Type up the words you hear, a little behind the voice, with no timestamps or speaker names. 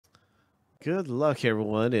Good luck,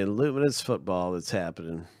 everyone, in Luminance football that's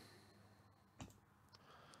happening.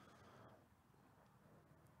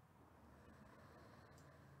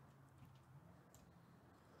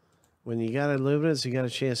 When you got a Luminance, you got a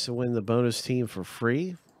chance to win the bonus team for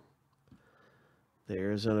free. The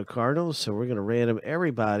Arizona Cardinals. So we're going to random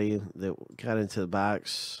everybody that got into the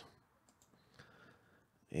box.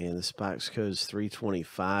 And this box code is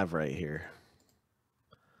 325 right here.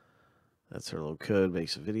 That's our little code.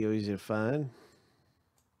 Makes the video easy to find.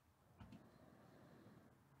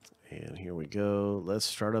 And here we go. Let's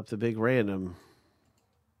start up the big random.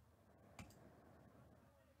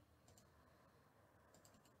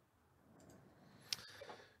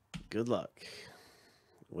 Good luck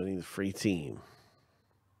winning the free team.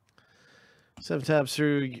 7 times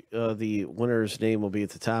through, the winner's name will be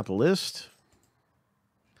at the top of the list.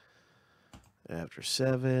 After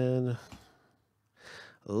 7,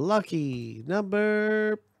 lucky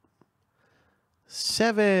number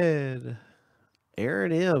 7.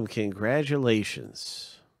 Aaron M.,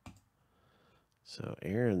 congratulations. So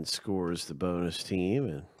Aaron scores the bonus team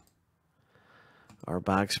and our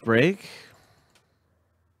box break.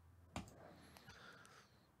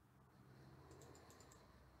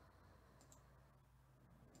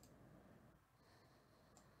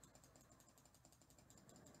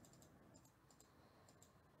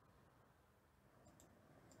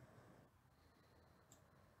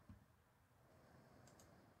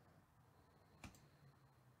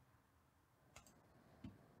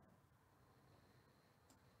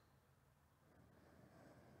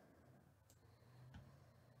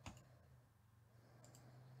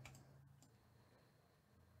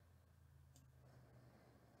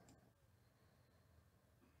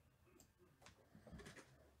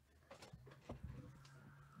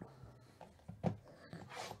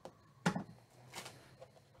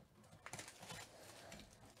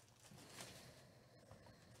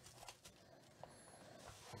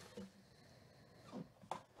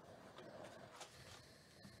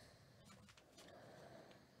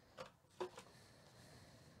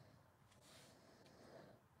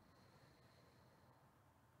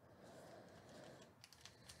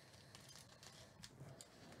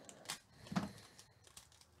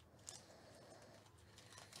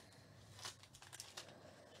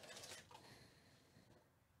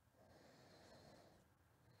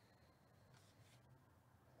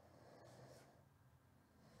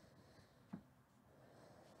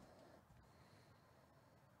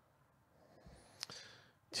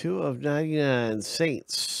 Two of 99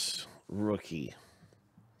 Saints rookie.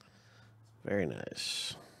 Very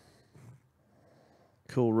nice.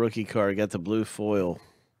 Cool rookie card. Got the blue foil.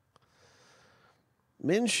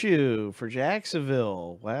 Minshew for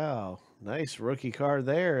Jacksonville. Wow. Nice rookie card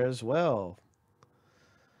there as well.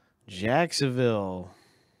 Jacksonville.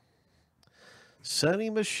 Sonny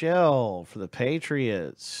Michel for the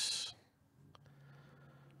Patriots.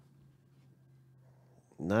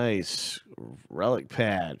 Nice relic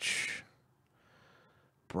patch.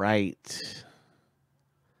 Bright.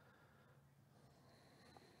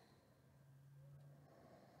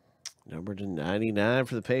 Number to 99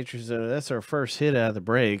 for the Patriots. That's our first hit out of the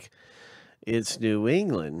break. It's New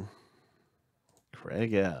England.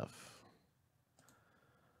 Craig F.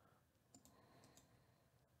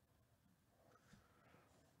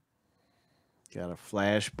 Got a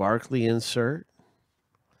Flash Barkley insert.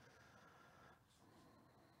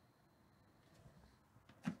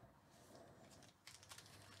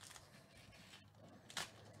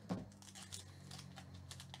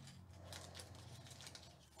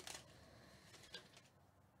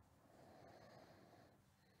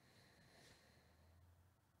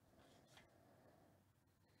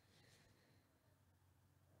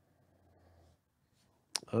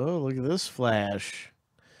 Oh, look at this flash.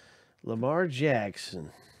 Lamar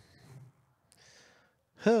Jackson.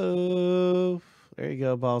 Ho! There you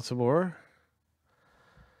go, Baltimore.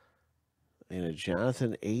 And a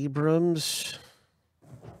Jonathan Abrams.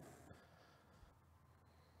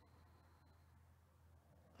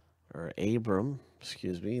 Or Abram,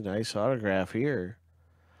 excuse me. Nice autograph here.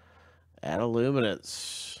 At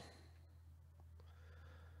Luminance.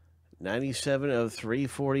 97 of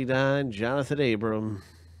 349, Jonathan Abram.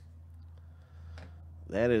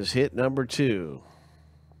 That is hit number 2.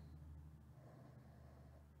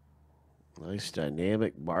 Nice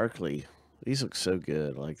dynamic Barkley. These look so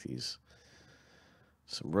good. I like these.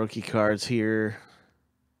 Some rookie cards here.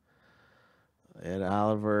 Ed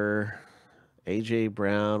Oliver. A.J.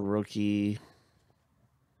 Brown, rookie.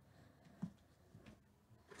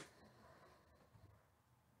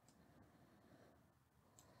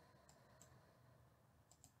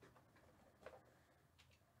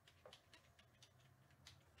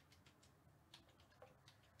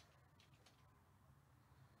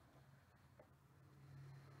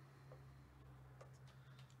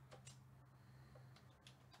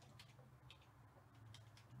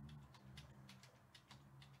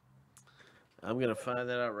 I'm going to find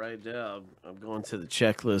that out right now. I'm going to the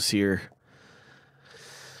checklist here.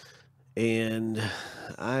 And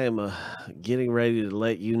I am getting ready to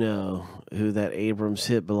let you know who that Abrams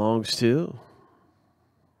hit belongs to.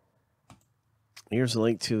 Here's a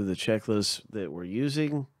link to the checklist that we're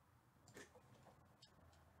using.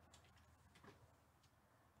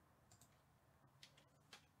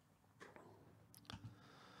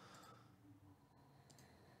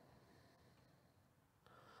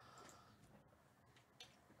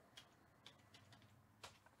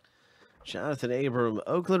 Jonathan Abram,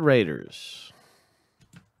 Oakland Raiders.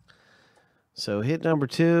 So hit number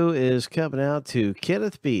 2 is coming out to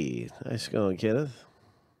Kenneth B. Nice going, Kenneth.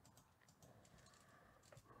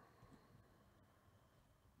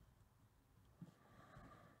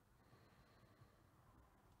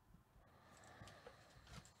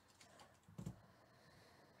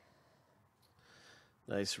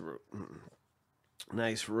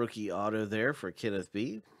 Nice rookie auto there for Kenneth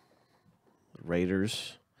B.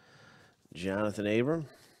 Raiders, Jonathan Abram.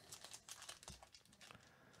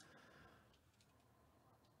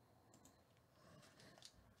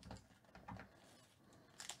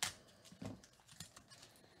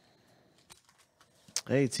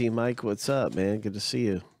 Hey, T Mike, what's up, man? Good to see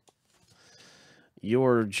you.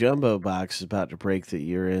 Your jumbo box is about to break that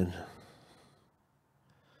you're in.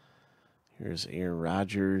 Here's Aaron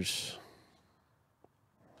Rodgers.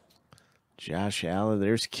 Josh Allen.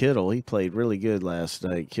 There's Kittle. He played really good last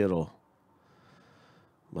night, Kittle.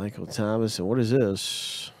 Michael Thomas. And what is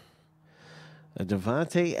this? A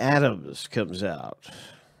Devontae Adams comes out.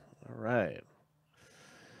 All right.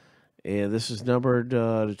 And this is numbered to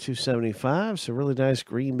 275. So really nice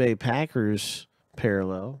Green Bay Packers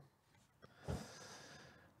parallel.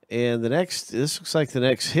 And this looks like the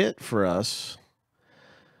next hit for us.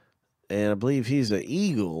 And I believe he's an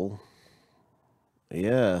Eagle.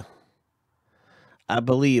 Yeah. I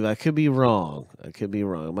believe. I could be wrong.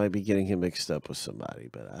 I might be getting him mixed up with somebody,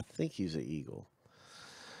 but I think he's an Eagle.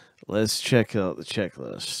 Let's check out the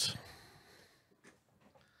checklist.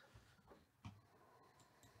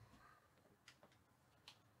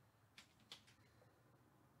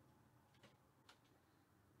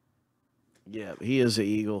 Yeah, he is an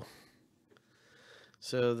Eagle.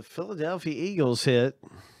 So the Philadelphia Eagles hit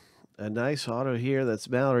a nice auto here. That's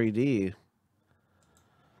Mallory D.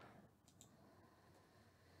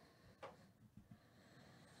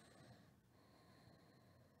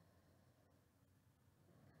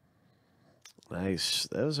 Nice.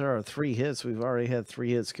 Those are our 3 hits. We've already had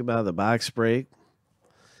 3 hits come out of the box break.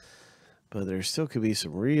 But there still could be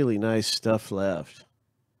some really nice stuff left.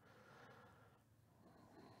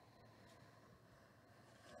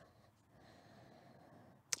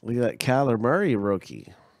 Look at that Kyler Murray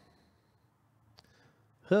rookie.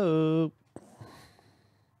 Hope.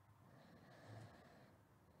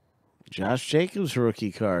 Josh Jacobs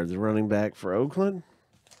rookie card, the running back for Oakland.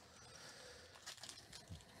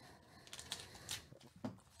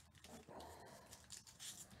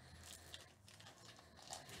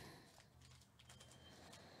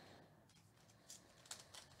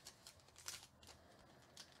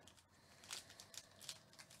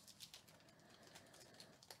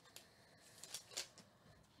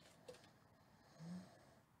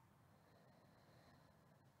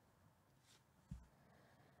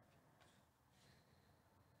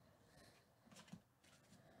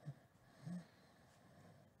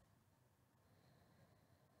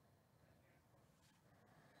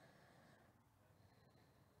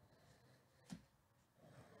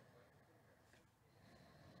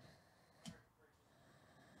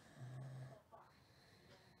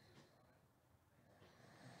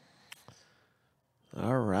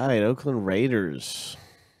 All right, Oakland Raiders.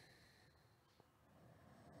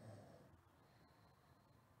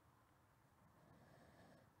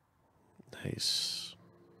 Nice.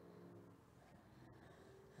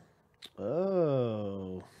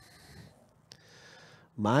 Oh.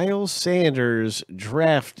 Miles Sanders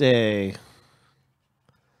draft day.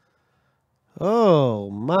 Oh,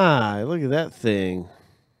 my. Look at that thing.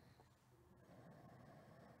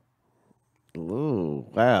 Oh,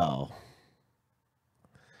 wow.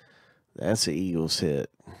 That's an Eagles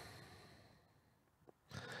hit.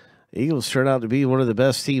 Eagles turned out to be one of the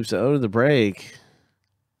best teams to own the break.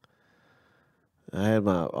 I had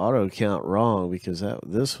my auto count wrong because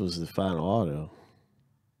this was the final auto.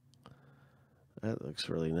 That looks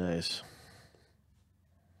really nice.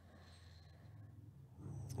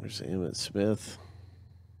 There's Emmitt Smith.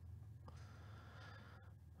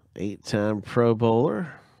 8-time Pro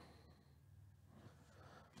Bowler.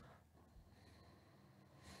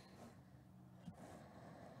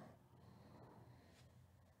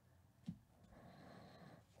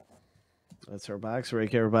 That's our box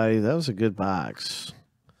break, everybody. That was a good box.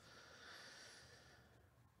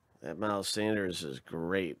 That Miles Sanders is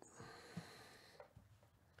great.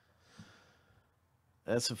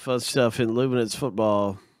 That's some fun stuff in Luminance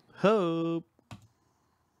football. Hope.